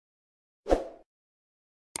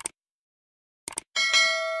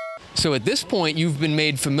So at this point, you've been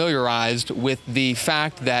made familiarized with the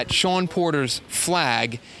fact that Shaun Porters'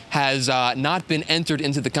 flag has not been entered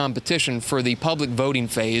into the competition for the public voting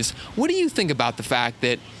phase. What do you think about the fact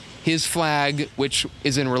that his flag, which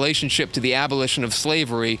is in relationship to the abolition of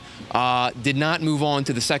slavery, did not move on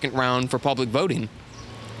to the second round for public voting?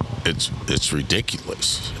 It's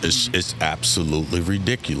ridiculous. It's absolutely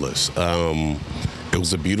ridiculous. It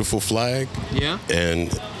was a beautiful flag. Yeah.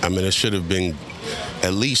 And I mean, it should have been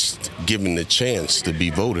at least given the chance to be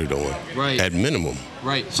voted on. Right. At minimum.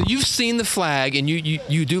 Right. So you've seen the flag, and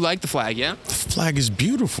you do like the flag, yeah? The flag is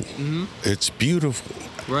beautiful. It's beautiful.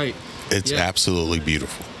 Right. It's absolutely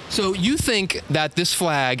beautiful. So you think that this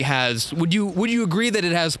flag has? Would you agree that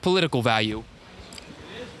it has political value?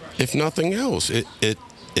 If nothing else, it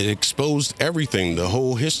exposed everything, the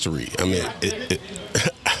whole history. I mean,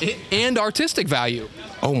 and artistic value.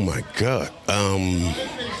 Oh my God,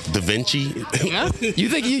 Da Vinci. Yeah? You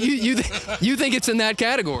think you think it's in that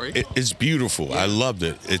category? It's beautiful. Yeah. I loved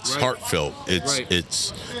it. It's heartfelt.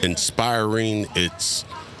 It's inspiring. It's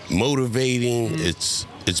motivating. It's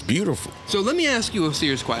beautiful. So let me ask you a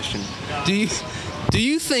serious question. Do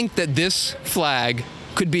you think that this flag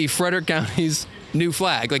could be Frederick County's new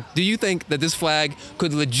flag? Like, do you think that this flag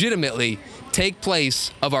could legitimately take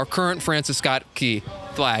place of our current Francis Scott Key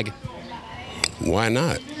flag? Why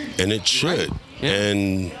not? And it should. Right. Yeah.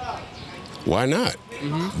 And why not?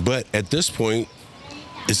 But at this point,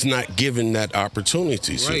 it's not given that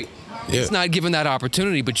opportunity. So, right. Yeah. It's not given that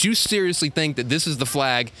opportunity, but you seriously think that this is the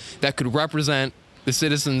flag that could represent the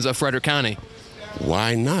citizens of Frederick County?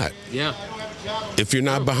 Why not? Yeah. If you're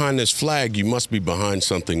not behind this flag, you must be behind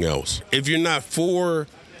something else. If you're not for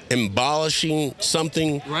abolishing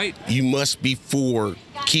something, you must be for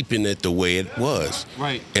keeping it the way it was.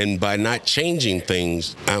 Right. And by not changing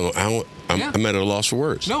things, I'm at a loss for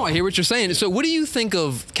words. No, I hear what you're saying. So what do you think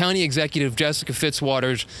of County Executive Jessica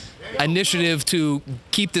Fitzwater's initiative to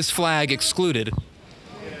keep this flag excluded?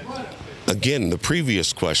 Again, the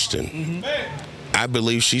previous question. I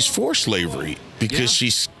believe she's for slavery because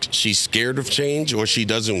she's scared of change, or she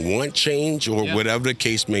doesn't want change, or whatever the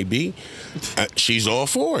case may be. She's all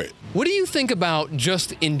for it. What do you think about,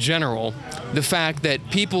 just in general, the fact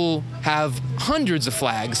that people have hundreds of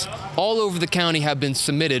flags all over the county have been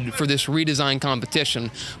submitted for this redesign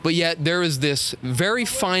competition, but yet there is this very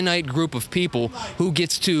finite group of people who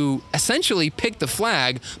gets to essentially pick the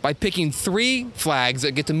flag by picking 3 flags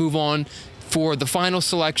that get to move on for the final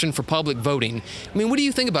selection for public voting? I mean, what do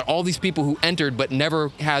you think about all these people who entered but never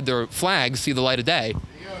had their flags see the light of day?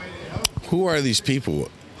 Who are these people?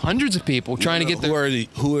 Hundreds of people trying to get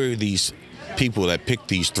Who are these people that picked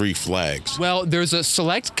these 3 flags? Well, there's a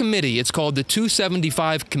select committee. It's called the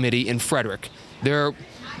 275 Committee in Frederick.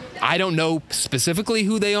 I don't know specifically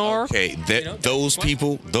who they are. Okay, those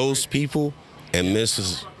people, and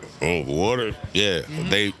Mrs. Water,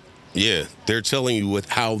 they're telling you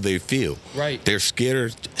how they feel. Right. They're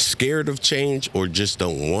scared of change, or just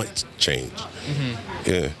don't want change.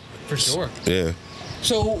 Yeah. For sure. Yeah.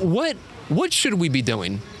 So what should we be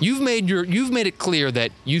doing? You've made it clear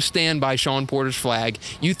that you stand by Shaun Porter's flag.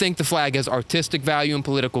 You think the flag has artistic value and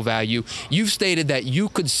political value. You've stated that you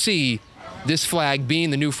could see this flag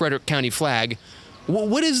being the new Frederick County flag.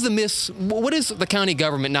 What is the county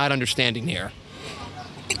government not understanding here?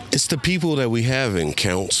 It's the people that we have in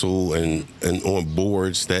council and on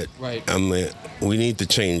boards that we need to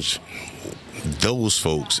change those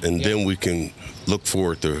folks, and then we can look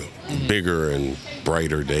forward to bigger and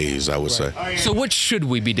brighter days, I would say. So what should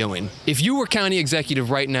we be doing? If you were county executive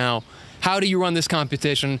right now, how do you run this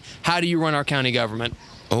competition? How do you run our county government?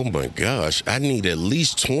 Oh my gosh, I need at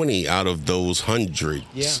least 20 out of those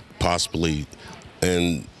hundreds, possibly.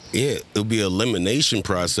 And it'll be an elimination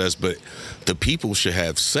process, but the people should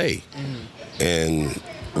have say. And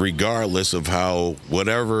regardless of how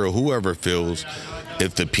whoever feels,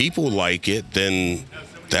 if the people like it, then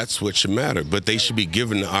that's what should matter. But they should be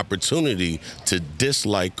given the opportunity to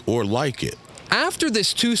dislike or like it. After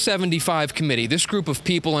this 275 committee, this group of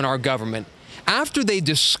people in our government, after they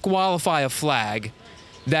disqualify a flag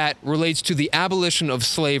that relates to the abolition of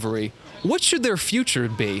slavery, what should their future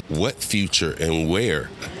be? What future and where?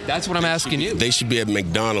 That's what I'm asking you. They should be at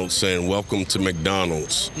McDonald's saying, "Welcome to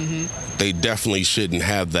McDonald's." They definitely shouldn't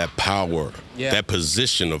have that power, that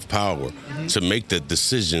position of power, to make the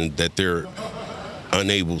decision that they're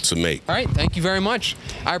unable to make. All right, thank you very much.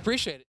 I appreciate it.